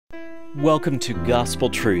Welcome to Gospel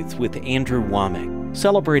Truth with Andrew Wommack,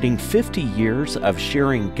 celebrating 50 years of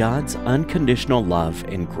sharing God's unconditional love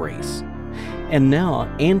and grace. And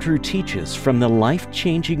now, Andrew teaches from the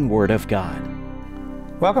life-changing Word of God.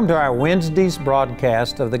 Welcome to our Wednesday's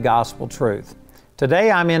broadcast of the Gospel Truth.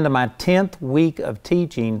 Today I'm into my 10th week of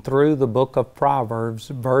teaching through the book of Proverbs,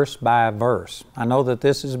 verse by verse. I know that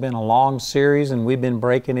this has been a long series and we've been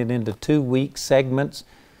breaking it into 2-week segments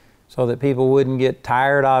so that people wouldn't get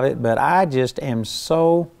tired of it, but I just am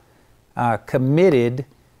so committed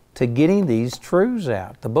to getting these truths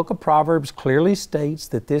out. The book of Proverbs clearly states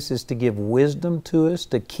that this is to give wisdom to us,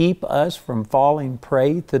 to keep us from falling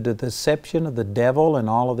prey to the deception of the devil and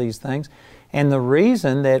all of these things. And the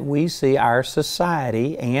reason that we see our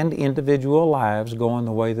society and individual lives going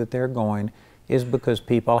the way that they're going is because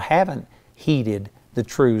people haven't heeded the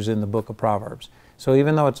truths in the book of Proverbs. So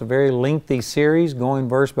even though it's a very lengthy series, going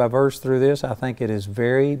verse by verse through this, I think it is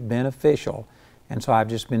very beneficial. And so I've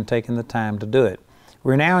just been taking the time to do it.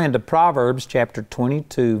 We're now into Proverbs chapter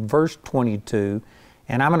 22, verse 22,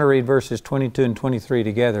 and I'm going to read verses 22 and 23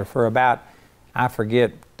 together for about, I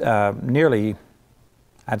forget, nearly,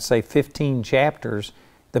 I'd say 15 chapters.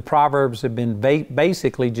 The Proverbs have been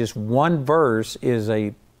basically just one verse is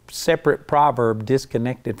a separate proverb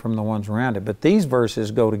disconnected from the ones around it. But these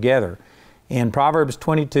verses go together. In Proverbs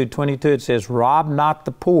 22:22 it says, "Rob not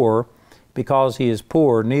the poor because he is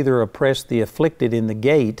poor, neither oppress the afflicted in the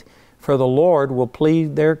gate, for the Lord will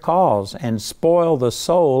plead their cause and spoil the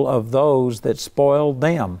soul of those that spoil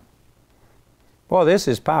them." Boy, this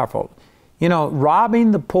is powerful. You know,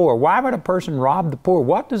 robbing the poor. Why would a person rob the poor?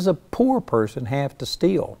 What does a poor person have to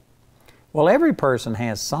steal? Well, every person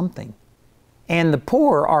has something. And the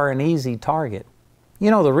poor are an easy target. You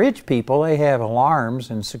know, the rich people, they have alarms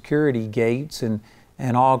and security gates and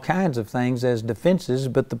all kinds of things as defenses,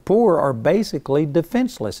 but the poor are basically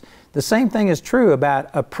defenseless. The same thing is true about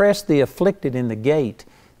oppress the afflicted in the gate.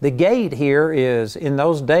 The gate here is, in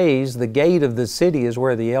those days, the gate of the city is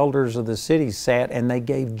where the elders of the city sat and they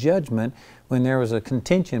gave judgment when there was a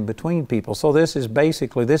contention between people. So this is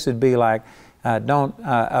basically, this would be like, don't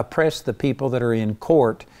oppress the people that are in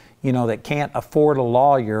court, you know, that can't afford a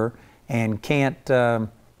lawyer and can't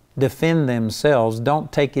defend themselves.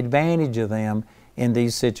 Don't take advantage of them in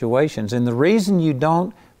these situations. And the reason you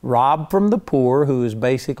don't rob from the poor, who is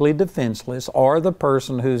basically defenseless, or the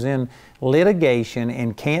person who's in litigation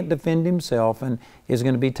and can't defend himself and is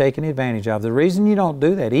going to be taken advantage of, the reason you don't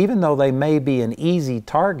do that, even though they may be an easy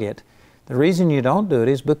target, the reason you don't do it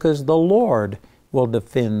is because the Lord will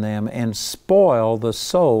defend them and spoil the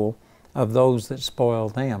soul of those that spoil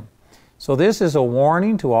them. So this is a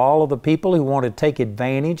warning to all of the people who want to take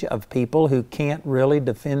advantage of people who can't really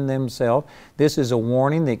defend themselves. This is a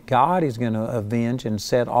warning that God is going to avenge and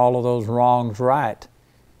set all of those wrongs right.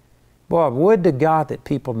 Boy, would to God that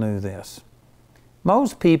people knew this.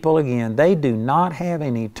 Most people, again, they do not have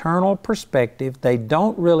an eternal perspective. They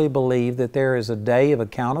don't really believe that there is a day of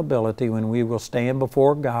accountability when we will stand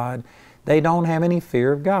before God. They don't have any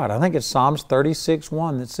fear of God. I think it's Psalms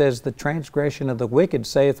 36:1 that says, "The transgression of the wicked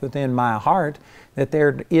saith within my heart that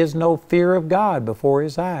there is no fear of God before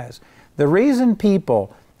His eyes." The reason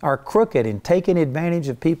people are crooked and taking advantage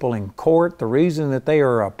of people in court, the reason that they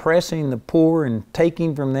are oppressing the poor and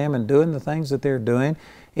taking from them and doing the things that they're doing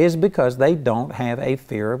is because they don't have a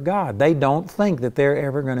fear of God. They don't think that they're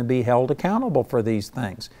ever going to be held accountable for these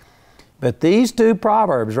things. But these two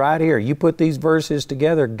proverbs right here, you put these verses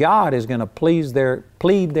together, God is going to plead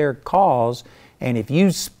their cause, and if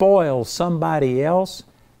you spoil somebody else,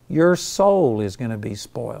 your soul is going to be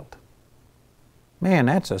spoiled. Man,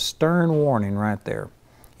 that's a stern warning right there.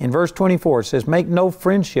 In verse 24 it says, "Make no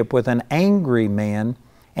friendship with an angry man,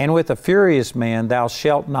 and with a furious man thou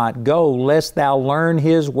shalt not go, lest thou learn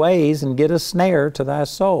his ways and get a snare to thy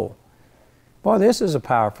soul." Boy, this is a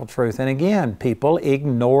powerful truth. And again, people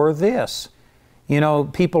ignore this. You know,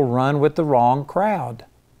 people run with the wrong crowd.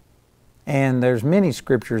 And there's many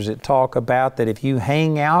scriptures that talk about that if you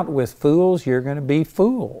hang out with fools, you're going to be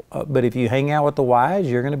fool. But if you hang out with the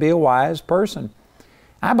wise, you're going to be a wise person.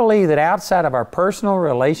 I believe that outside of our personal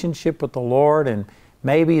relationship with the Lord and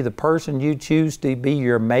maybe the person you choose to be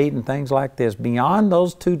your mate and things like this, beyond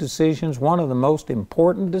those two decisions, one of the most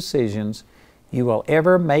important decisions you will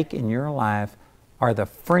ever make in your life are the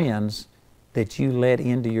friends that you let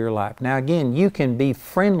into your life. Now again, you can be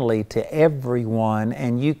friendly to everyone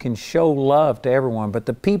and you can show love to everyone, but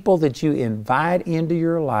the people that you invite into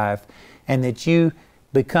your life and that you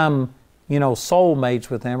become, you know, soulmates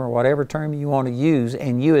with them, or whatever term you want to use,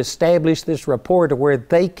 and you establish this rapport to where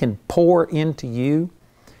they can pour into you,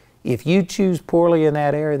 If you choose poorly in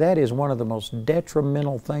that area, that is one of the most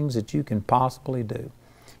detrimental things that you can possibly do.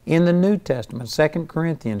 In the New Testament, 2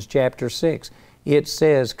 Corinthians chapter 6, it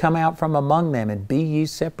says, "Come out from among them and be ye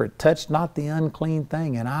separate. Touch not the unclean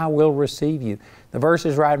thing, and I will receive you." The verse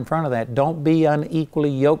is right in front of that. "Don't be unequally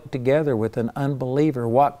yoked together with an unbeliever.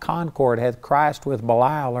 What concord hath Christ with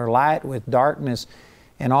Belial, or light with darkness?"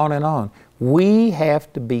 And on and on. We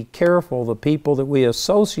have to be careful the people that we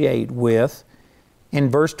associate with. In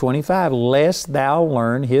verse 25, "Lest thou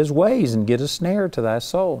learn his ways and get a snare to thy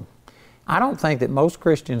soul." I don't think that most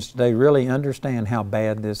Christians today really understand how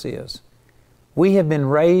bad this is. We have been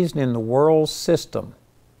raised in the world system.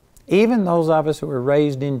 Even those of us who were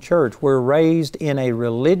raised in church, we're raised in a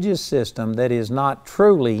religious system that is not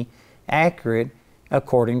truly accurate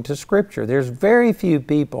according to Scripture. There's very few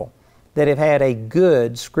people that have had a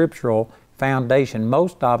good scriptural foundation.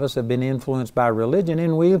 Most of us have been influenced by religion,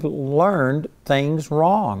 and we've learned things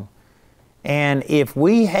wrong. And if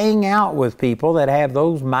we hang out with people that have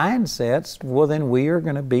those mindsets, well, then we are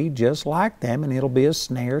going to be just like them, and it'll be a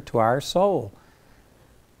snare to our soul.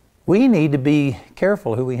 We need to be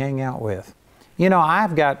careful who we hang out with. You know,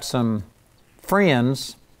 I've got some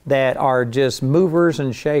friends that are just movers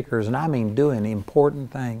and shakers, and I mean doing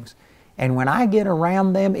important things. And when I get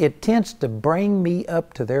around them, it tends to bring me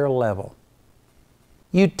up to their level.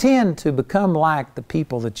 You tend to become like the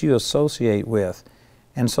people that you associate with.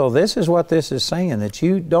 And so this is what this is saying, that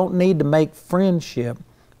you don't need to make friendship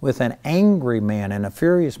with an angry man and a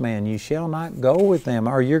furious man. You shall not go with them,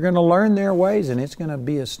 or you're going to learn their ways, and it's going to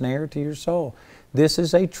be a snare to your soul. This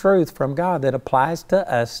is a truth from God that applies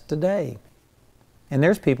to us today. And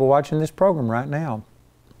there's people watching this program right now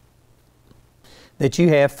that you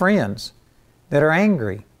have friends that are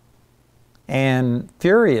angry and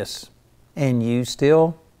furious, and you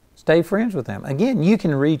still stay friends with them. Again, you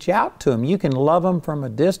can reach out to them. You can love them from a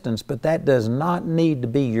distance, but that does not need to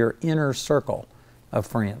be your inner circle of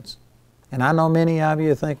friends. And I know many of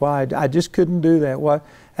you think, well, I just couldn't do that. Well,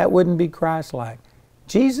 that wouldn't be Christ-like.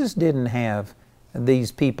 Jesus didn't have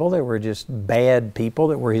these people that were just bad people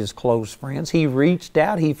that were His close friends. He reached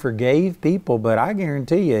out, He forgave people, but I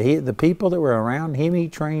guarantee you, the people that were around Him, He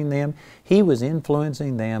trained them. He was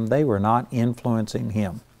influencing them. They were not influencing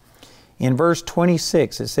Him. In verse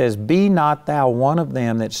 26, it says, "Be not thou one of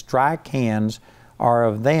them that strike hands, or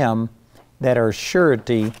of them that are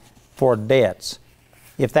surety for debts.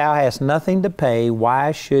 If thou hast nothing to pay,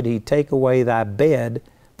 why should he take away thy bed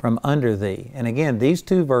from under thee?" And again, these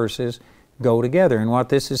two verses go together. And what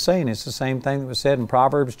this is saying is the same thing that was said in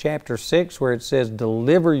Proverbs chapter 6, where it says,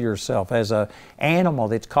 "Deliver yourself as an animal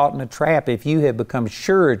that's caught in a trap if you have become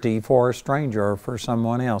surety for a stranger or for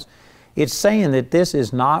someone else." It's saying that this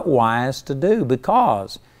is not wise to do,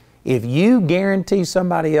 because if you guarantee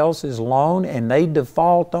somebody else's loan and they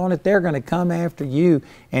default on it, they're going to come after you.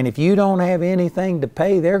 And if you don't have anything to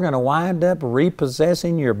pay, they're going to wind up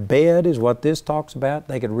repossessing your bed, is what this talks about.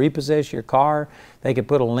 They could repossess your car. They could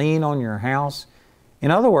put a lien on your house.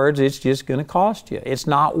 In other words, it's just going to cost you. It's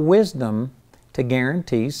not wisdom to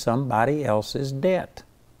guarantee somebody else's debt.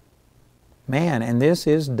 Man, and this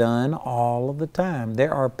is done all of the time.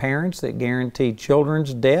 There are parents that guarantee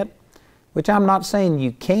children's debt, which I'm not saying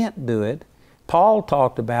you can't do it. Paul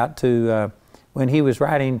talked about when he was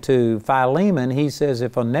writing to Philemon, he says,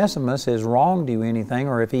 if Onesimus has wronged you anything,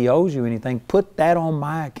 or if he owes you anything, put that on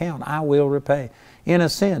my account. I will repay. In a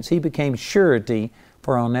sense, he became surety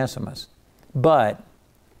for Onesimus. But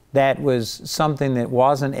that was something that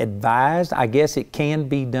wasn't advised. I guess it can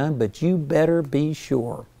be done, but you better be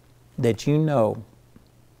sure that you know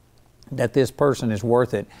that this person is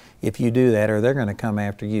worth it if you do that, or they're going to come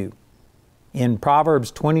after you. In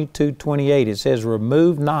Proverbs 22:28, it says,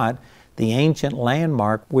 "Remove not the ancient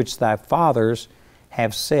landmark which thy fathers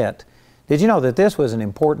have set." Did you know that this was an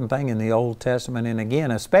important thing in the Old Testament? And again,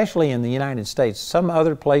 especially in the United States. Some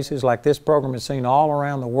other places like this program is seen all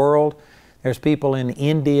around the world. There's people in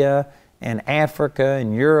India and Africa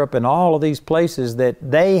and Europe and all of these places that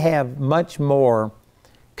they have much more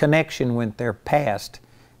connection with their past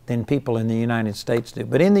than people in the United States do.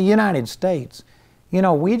 But in the United States, you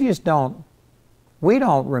know, we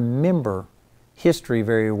don't remember history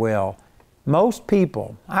very well. Most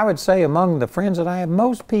people, I would say among the friends that I have,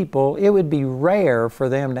 most people, it would be rare for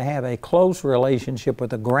them to have a close relationship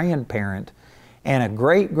with a grandparent, and a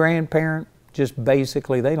great-grandparent, just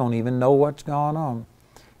basically, they don't even know what's going on.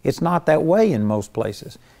 It's not that way in most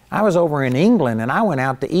places. I was over in England, and I went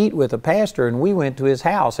out to eat with a pastor, and we went to his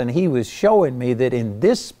house, and he was showing me that in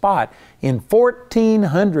this spot, in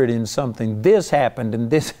 1400 and something, this happened, and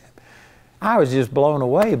this. I was just blown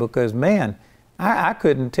away because, man, I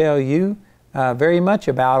couldn't tell you very much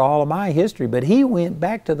about all of my history, but he went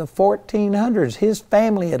back to the 1400s. His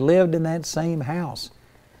family had lived in that same house.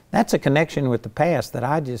 That's a connection with the past that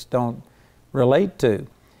I just don't relate to.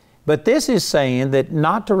 But this is saying that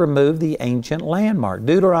not to remove the ancient landmark.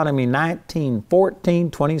 Deuteronomy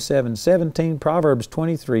 19:14, 27:17, Proverbs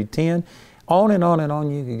 23:10, on and on and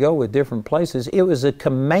on you could go with different places. It was a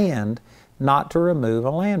command not to remove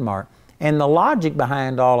a landmark. And the logic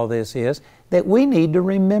behind all of this is that we need to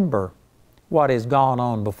remember what has gone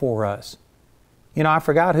on before us. You know, I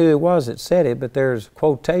forgot who it was that said it, but there's a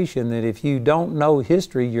quotation that if you don't know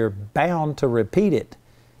history, you're bound to repeat it.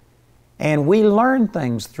 And we learn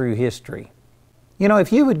things through history. You know,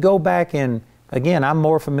 if you would go back in, again, I'm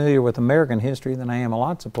more familiar with American history than I am in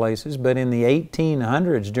lots of places, but in the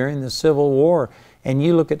 1800s during the Civil War, and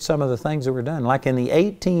you look at some of the things that were done, like in the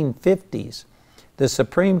 1850s, the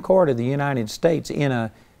Supreme Court of the United States, in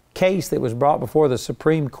a case that was brought before the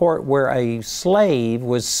Supreme Court where a slave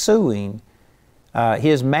was suing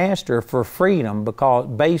his master for freedom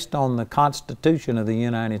based on the Constitution of the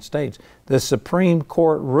United States. The Supreme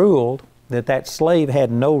Court ruled that that slave had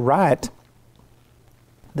no right,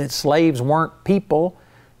 that slaves weren't people,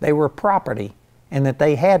 they were property, and that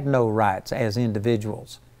they had no rights as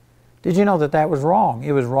individuals. Did you know that that was wrong?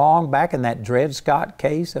 It was wrong back in that Dred Scott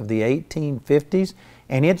case of the 1850s,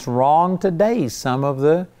 and it's wrong today, some of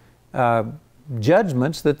the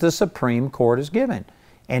judgments that the Supreme Court has given.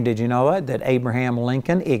 And did you know that Abraham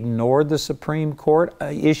Lincoln ignored the Supreme Court,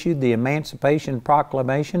 issued the Emancipation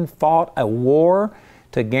Proclamation, fought a war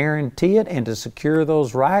to guarantee it and to secure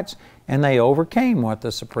those rights, and they overcame what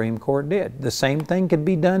the Supreme Court did. The same thing could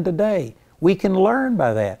be done today. We can learn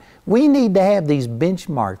by that. We need to have these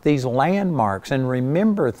benchmarks, these landmarks, and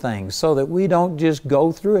remember things so that we don't just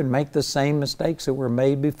go through and make the same mistakes that were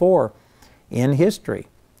made before in history.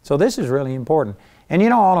 So this is really important. And you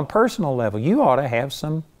know, on a personal level, you ought to have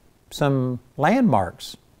some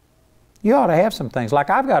landmarks. You ought to have some things. Like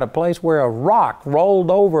I've got a place where a rock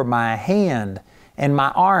rolled over my hand and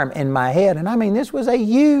my arm and my head. And I mean, this was a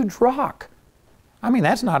huge rock. I mean,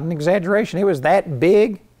 that's not an exaggeration. It was that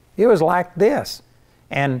big. It was like this.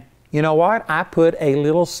 And you know what? I put a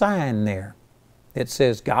little sign there that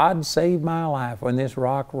says, God saved my life when this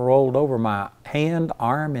rock rolled over my hand,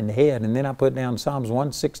 arm, and head. And then I put down Psalms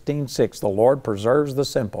 116:6, the Lord preserves the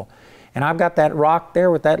simple. And I've got that rock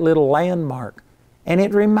there with that little landmark. And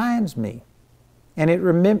it reminds me. And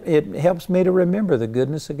it helps me to remember the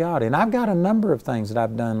goodness of God. And I've got a number of things that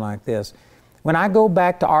I've done like this. When I go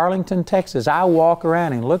back to Arlington, Texas, I walk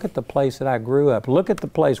around and look at the place that I grew up. Look at the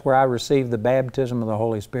place where I received the baptism of the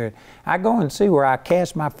Holy Spirit. I go and see where I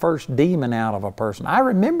cast my first demon out of a person. I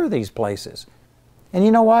remember these places. And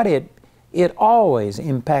you know what? It always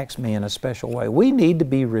impacts me in a special way. We need to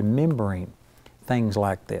be remembering things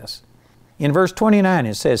like this. In verse 29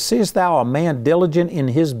 it says, Seest thou a man diligent in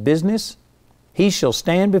his business? He shall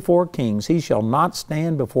stand before kings. He shall not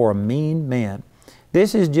stand before mean men.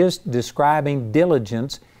 This is just describing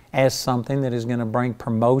diligence as something that is going to bring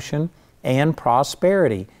promotion and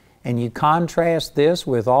prosperity. And you contrast this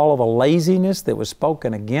with all of the laziness that was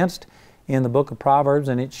spoken against in the book of Proverbs,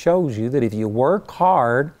 and it shows you that if you work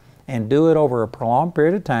hard and do it over a prolonged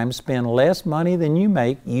period of time, spend less money than you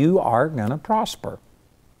make, you are going to prosper.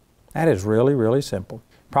 That is really, really simple.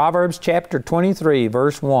 Proverbs chapter 23,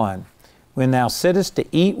 verse 1. When thou sittest to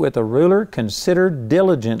eat with a ruler, consider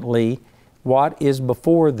diligently what is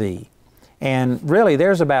before thee. And really,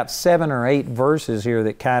 there's about 7 or 8 verses here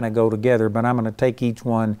that kind of go together, but I'm going to take each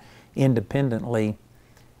one independently.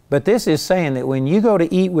 But this is saying that when you go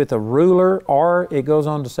to eat with a ruler, or it goes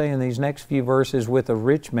on to say in these next few verses with a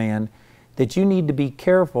rich man, that you need to be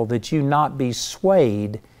careful that you not be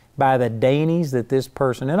swayed by the dainties that this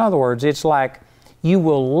person, in other words, it's like you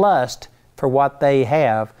will lust for what they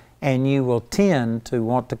have, and you will tend to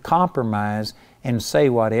want to compromise and say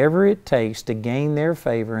whatever it takes to gain their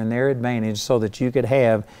favor and their advantage so that you could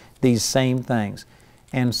have these same things.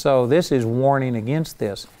 And so this is warning against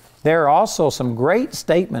this. There are also some great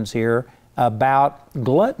statements here about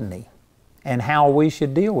gluttony and how we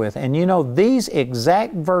should deal with it. And you know, these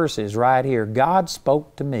exact verses right here, God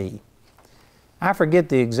spoke to me. I forget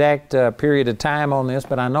the exact period of time on this,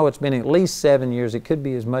 but I know it's been at least 7 years. It could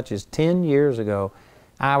be as much as 10 years ago.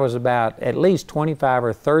 I was about at least 25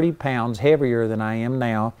 or 30 pounds heavier than I am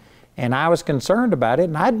now, and I was concerned about it,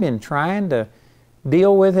 and I'd been trying to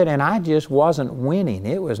deal with it, and I just wasn't winning.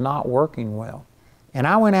 It was not working well. And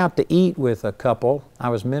I went out to eat with a couple. I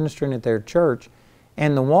was ministering at their church,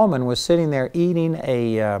 and the woman was sitting there eating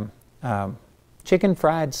a chicken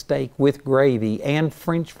fried steak with gravy and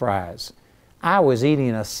French fries. I was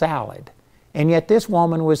eating a salad, and yet this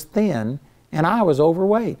woman was thin, and I was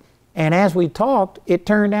overweight. And as we talked, it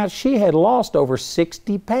turned out she had lost over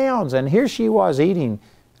 60 pounds. And here she was eating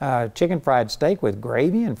chicken fried steak with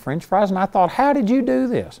gravy and French fries. And I thought, how did you do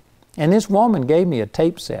this? And this woman gave me a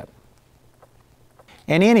tape set.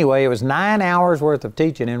 And anyway, it was 9 hours worth of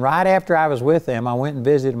teaching. And right after I was with them, I went and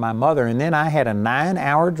visited my mother. And then I had a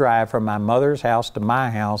 9-hour drive from my mother's house to my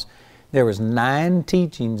house. There was 9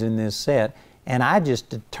 teachings in this set. And I just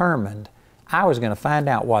determined I was going to find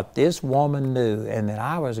out what this woman knew and that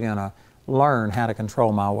I was going to learn how to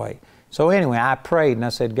control my weight. So anyway, I prayed and I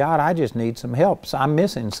said, God, I just need some help. So I'm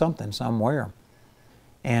missing something somewhere.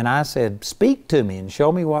 And I said, speak to me and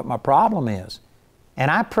show me what my problem is. And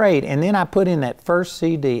I prayed, and then I put in that first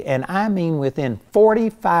CD, and I mean within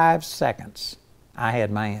 45 seconds, I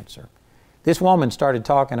had my answer. This woman started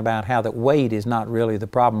talking about how that weight is not really the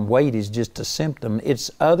problem. Weight is just a symptom. It's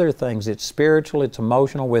other things. It's spiritual, it's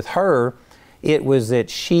emotional. With her, it was that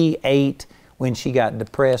she ate when she got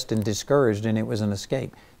depressed and discouraged, and it was an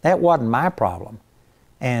escape. That wasn't my problem.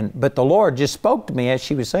 But the Lord just spoke to me as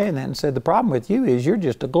she was saying that and said, the problem with you is you're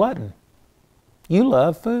just a glutton. You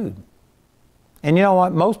love food. And you know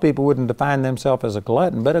what? Most people wouldn't define themselves as a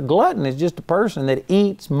glutton, but a glutton is just a person that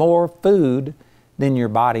eats more food than your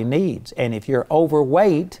body needs. And if you're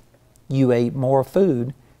overweight, you ate more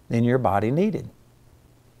food than your body needed.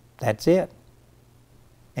 That's it.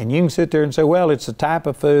 And you can sit there and say, well, it's the type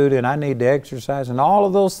of food and I need to exercise, and all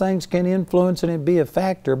of those things can influence and be a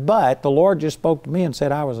factor, but the Lord just spoke to me and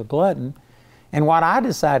said I was a glutton. And what I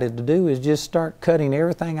decided to do is just start cutting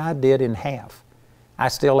everything I did in half. I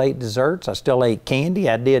still ate desserts, I still ate candy,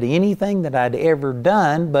 I did anything that I'd ever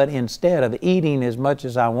done, but instead of eating as much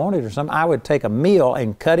as I wanted or something, I would take a meal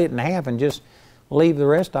and cut it in half and just leave the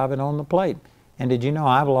rest of it on the plate. And did you know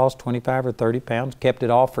I've lost 25 or 30 pounds, kept it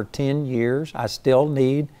off for 10 years. I still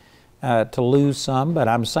need to lose some, but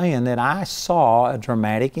I'm saying that I saw a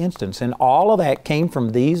dramatic instance, and all of that came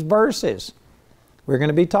from these verses. We're going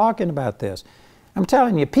to be talking about this. I'm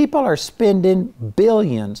telling you, people are spending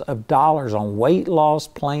billions of dollars on weight loss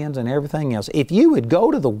plans and everything else. If you would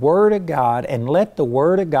go to the Word of God and let the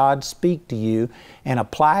Word of God speak to you and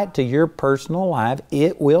apply it to your personal life,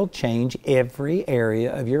 it will change every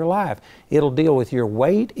area of your life. It'll deal with your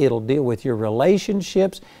weight, it'll deal with your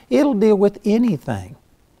relationships, it'll deal with anything.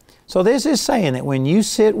 So this is saying that when you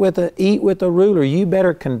eat with a ruler, you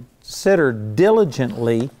better consider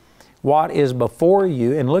diligently what is before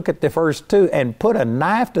you, and look at the verse 2, and put a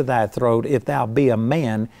knife to thy throat if thou be a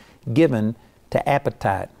man given to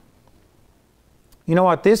appetite. You know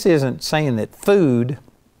what? This isn't saying that food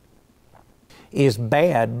is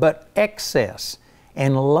bad, but excess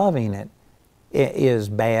and loving it is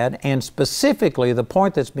bad. And specifically, the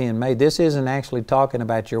point that's being made, this isn't actually talking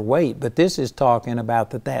about your weight, but this is talking about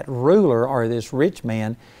that ruler or this rich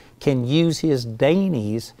man can use his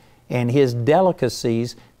dainties and his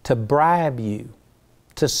delicacies to bribe you,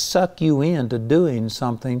 to suck you into doing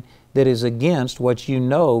something that is against what you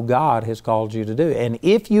know God has called you to do. And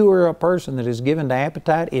if you are a person that is given to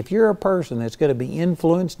appetite, if you're a person that's going to be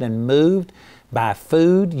influenced and moved by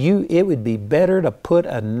food, it would be better to put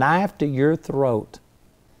a knife to your throat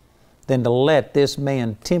than to let this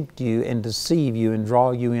man tempt you and deceive you and draw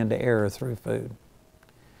you into error through food.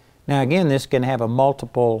 Now again, this can have a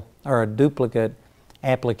multiple or a duplicate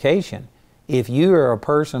application. If you are a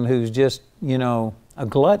person who's just, a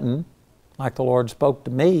glutton, like the Lord spoke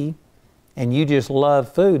to me, and you just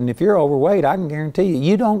love food, and if you're overweight, I can guarantee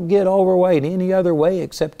you don't get overweight any other way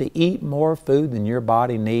except to eat more food than your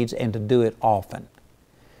body needs and to do it often.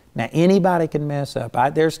 Now, anybody can mess up.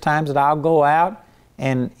 There's times that I'll go out,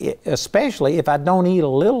 and especially if I don't eat a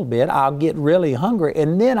little bit, I'll get really hungry,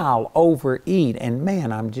 and then I'll overeat, and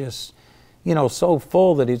man, I'm just, so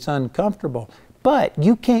full that it's uncomfortable. But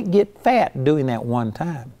you can't get fat doing that one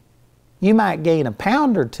time. You might gain a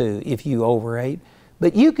pound or two if you overate,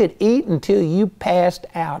 but you could eat until you passed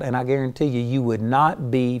out, and I guarantee you would not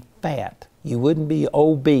be fat. You wouldn't be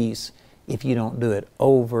obese if you don't do it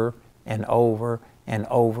over and over and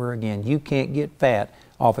over again. You can't get fat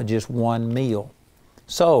off of just one meal.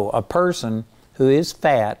 So a person who is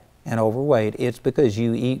fat and overweight, it's because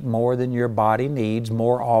you eat more than your body needs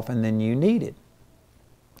more often than you need it.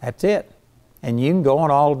 That's it. And you can go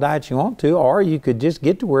on all the diets you want to, or you could just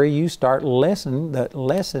get to where you start lessening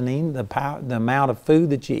the amount of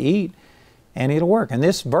food that you eat, and it'll work. And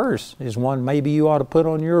this verse is one maybe you ought to put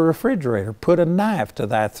on your refrigerator. Put a knife to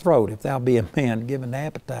thy throat if thou be a man given to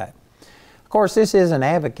appetite. Of course, this isn't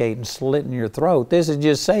advocating slitting your throat. This is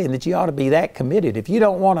just saying that you ought to be that committed. If you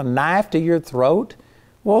don't want a knife to your throat,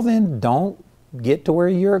 well then don't get to where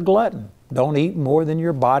you're a glutton. Don't eat more than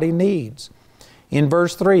your body needs. In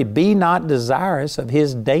verse 3, be not desirous of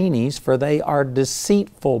his dainties, for they are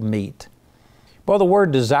deceitful meat. Well, the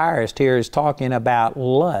word desirous here is talking about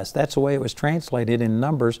lust. That's the way it was translated in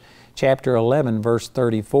Numbers chapter 11, verse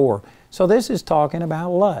 34. So this is talking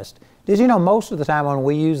about lust. Did you know most of the time when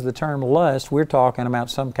we use the term lust, we're talking about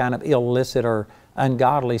some kind of illicit or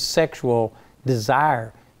ungodly sexual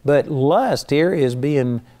desire. But lust here is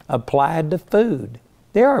being applied to food.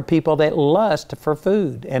 There are people that lust for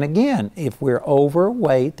food. And again, if we're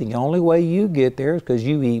overweight, the only way you get there is because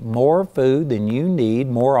you eat more food than you need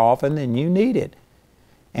more often than you need it.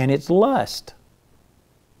 And it's lust.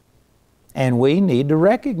 And we need to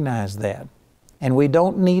recognize that. And we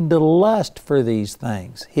don't need to lust for these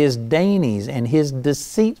things. His dainties and his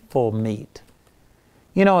deceitful meat.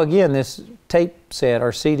 You know, again, this tape set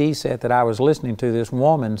or CD set that I was listening to, this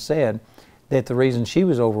woman said that the reason she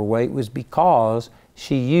was overweight was because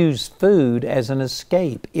she used food as an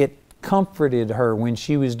escape. It comforted her when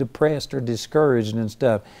she was depressed or discouraged and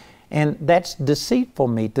stuff. And that's deceitful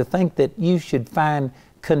meat, to think that you should find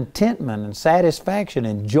contentment and satisfaction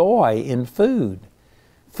and joy in food.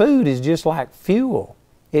 Food is just like fuel.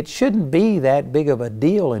 It shouldn't be that big of a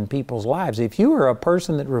deal in people's lives. If you are a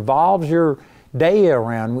person that revolves your day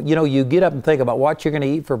around, you know, you get up and think about what you're going to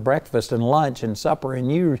eat for breakfast and lunch and supper, and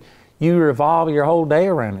you revolve your whole day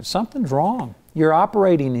around it, something's wrong. You're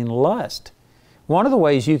operating in lust. One of the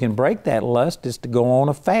ways you can break that lust is to go on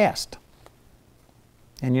a fast.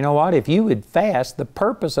 And you know what? If you would fast, the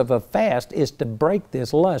purpose of a fast is to break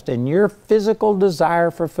this lust. And your physical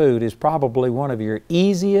desire for food is probably one of your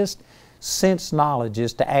easiest sense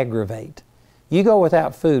knowledges to aggravate. You go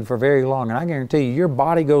without food for very long, and I guarantee you, your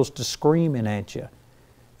body goes to screaming at you.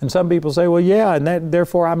 And some people say, well, yeah, and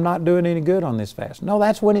therefore I'm not doing any good on this fast. No,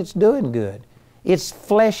 that's when it's doing good. It's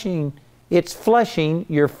flushing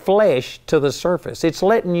your flesh to the surface. It's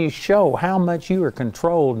letting you show how much you are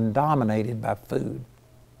controlled and dominated by food.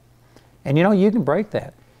 And you know, you can break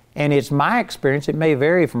that. And it's my experience, it may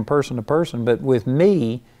vary from person to person, but with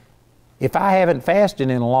me, if I haven't fasted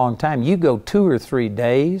in a long time, you go 2 or 3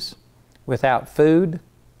 days without food,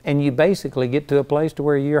 and you basically get to a place to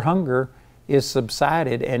where your hunger is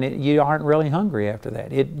subsided, and you aren't really hungry after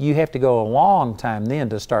that. You have to go a long time then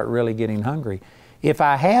to start really getting hungry. If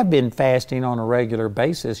I have been fasting on a regular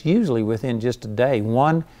basis, usually within just a day,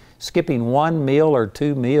 skipping 1 meal or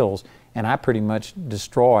 2 meals, and I pretty much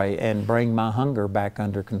destroy and bring my hunger back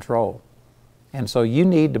under control. And so you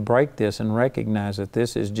need to break this and recognize that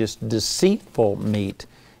this is just deceitful meat,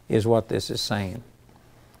 is what this is saying.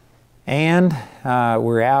 And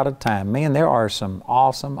we're out of time. Man, there are some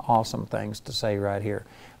awesome, awesome things to say right here.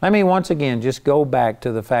 Let me once again just go back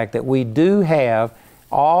to the fact that we do have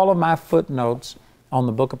all of my footnotes on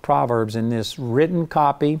the book of Proverbs in this written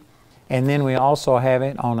copy, and then we also have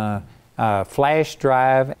it on a flash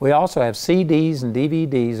drive. We also have CDs and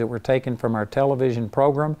DVDs that were taken from our television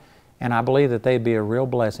program, and I believe that they'd be a real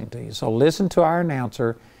blessing to you. So listen to our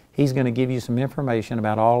announcer. He's going to give you some information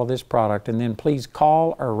about all of this product, and then please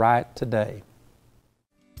call or write today.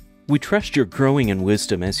 We trust you're growing in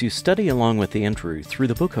wisdom as you study along with Andrew through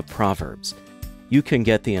the book of Proverbs. You can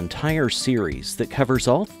get the entire series that covers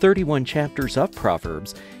all 31 chapters of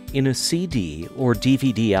Proverbs in a CD or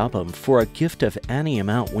DVD album for a gift of any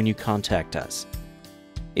amount when you contact us.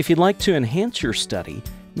 If you'd like to enhance your study,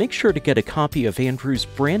 make sure to get a copy of Andrew's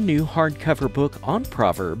brand new hardcover book on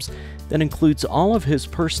Proverbs that includes all of his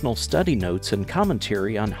personal study notes and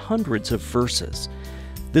commentary on hundreds of verses.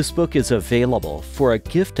 This book is available for a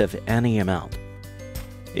gift of any amount.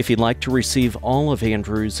 If you'd like to receive all of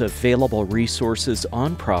Andrew's available resources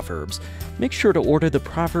on Proverbs, make sure to order the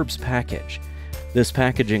Proverbs package. This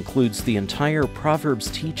package includes the entire Proverbs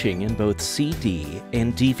teaching in both CD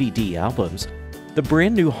and DVD albums, the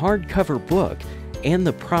brand new hardcover book, and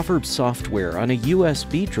the Proverbs software on a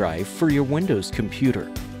USB drive for your Windows computer.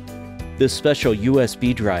 This special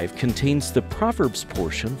USB drive contains the Proverbs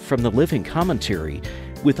portion from the Living Commentary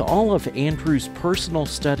with all of Andrew's personal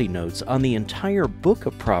study notes on the entire book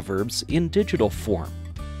of Proverbs in digital form.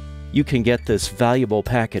 You can get this valuable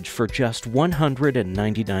package for just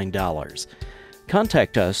 $199.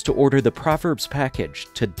 Contact us to order the Proverbs package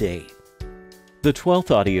today. The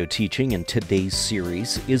 12th audio teaching in today's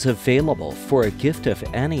series is available for a gift of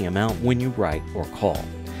any amount when you write or call.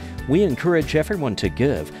 We encourage everyone to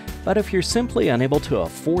give, but if you're simply unable to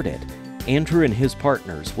afford it, Andrew and his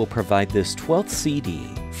partners will provide this 12th CD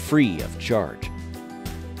free of charge.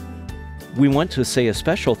 We want to say a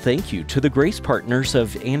special thank you to the grace partners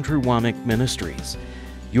of Andrew Wommack Ministries.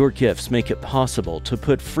 Your gifts make it possible to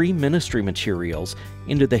put free ministry materials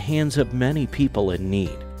into the hands of many people in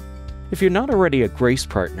need. If you're not already a Grace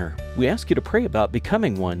Partner, we ask you to pray about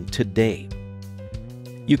becoming one today.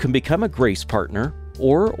 You can become a Grace Partner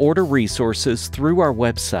or order resources through our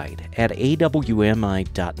website at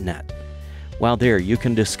awmi.net. While there, you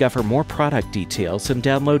can discover more product details and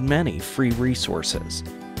download many free resources.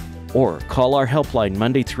 Or call our helpline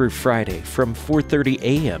Monday through Friday from 4:30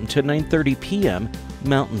 a.m. to 9:30 p.m.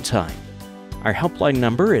 Mountain Time. Our helpline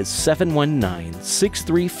number is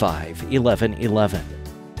 719-635-1111.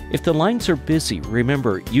 If the lines are busy,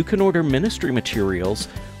 remember you can order ministry materials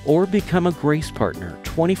or become a Grace Partner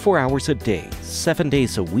 24 hours a day, 7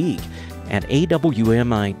 days a week at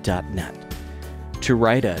awmi.net. To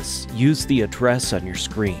write us, use the address on your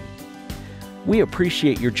screen. We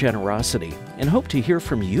appreciate your generosity and hope to hear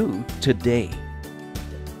from you today.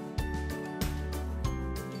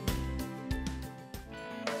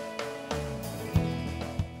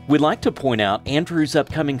 We'd like to point out Andrew's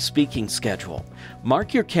upcoming speaking schedule.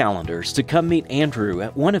 Mark your calendars to come meet Andrew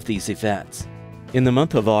at one of these events. In the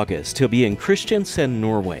month of August, he'll be in Kristiansand,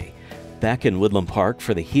 Norway, back in Woodland Park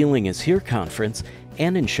for the Healing is Here conference,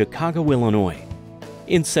 and in Chicago, Illinois.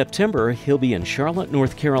 In September, he'll be in Charlotte,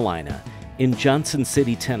 North Carolina, in Johnson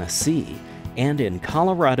City, Tennessee, and in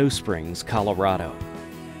Colorado Springs, Colorado.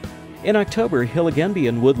 In October, he'll again be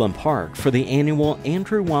in Woodland Park for the annual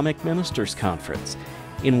Andrew Wommack Ministers Conference,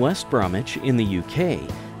 in West Bromwich in the UK,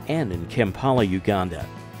 and in Kampala, Uganda.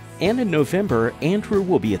 And in November, Andrew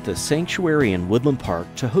will be at the Sanctuary in Woodland Park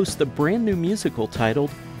to host the brand new musical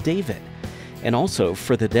titled David, and also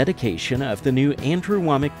for the dedication of the new Andrew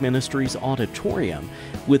Wommack Ministries Auditorium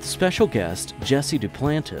with special guests Jesse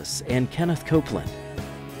Duplantis and Kenneth Copeland.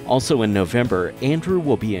 Also in November, Andrew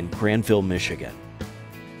will be in Granville, Michigan.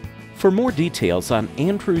 For more details on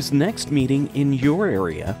Andrew's next meeting in your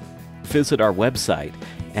area, visit our website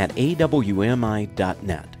at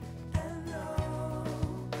awmi.net.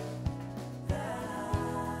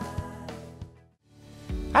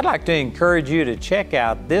 I'd like to encourage you to check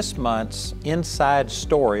out this month's Inside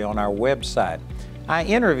Story on our website. I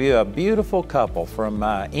interview a beautiful couple from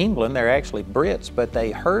England. They're actually Brits, but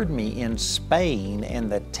they heard me in Spain,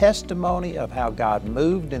 and the testimony of how God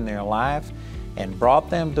moved in their life and brought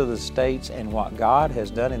them to the States and what God has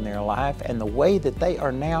done in their life and the way that they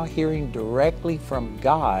are now hearing directly from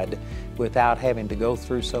God without having to go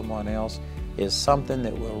through someone else is something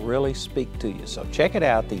that will really speak to you. So check it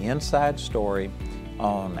out, the Inside Story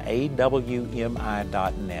on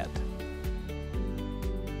awmi.net.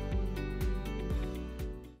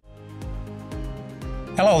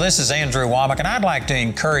 Hello, this is Andrew Wommack, and I'd like to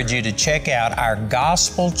encourage you to check out our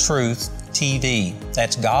Gospel Truth TV.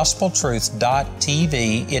 That's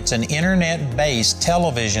gospeltruth.tv. It's an internet-based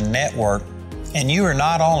television network, and you are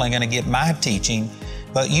not only going to get my teaching,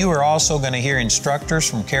 but you are also going to hear instructors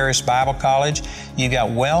from Charis Bible College. You've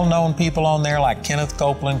got well-known people on there like Kenneth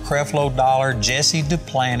Copeland, Creflo Dollar, Jesse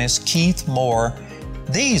Duplantis, Keith Moore.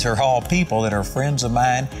 These are all people that are friends of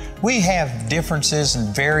mine. We have differences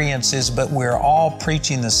and variances, but we're all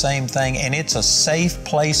preaching the same thing, and it's a safe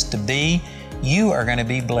place to be. You are going to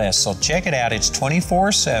be blessed. So check it out. It's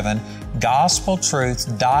 24/7,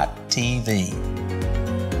 gospeltruth.tv.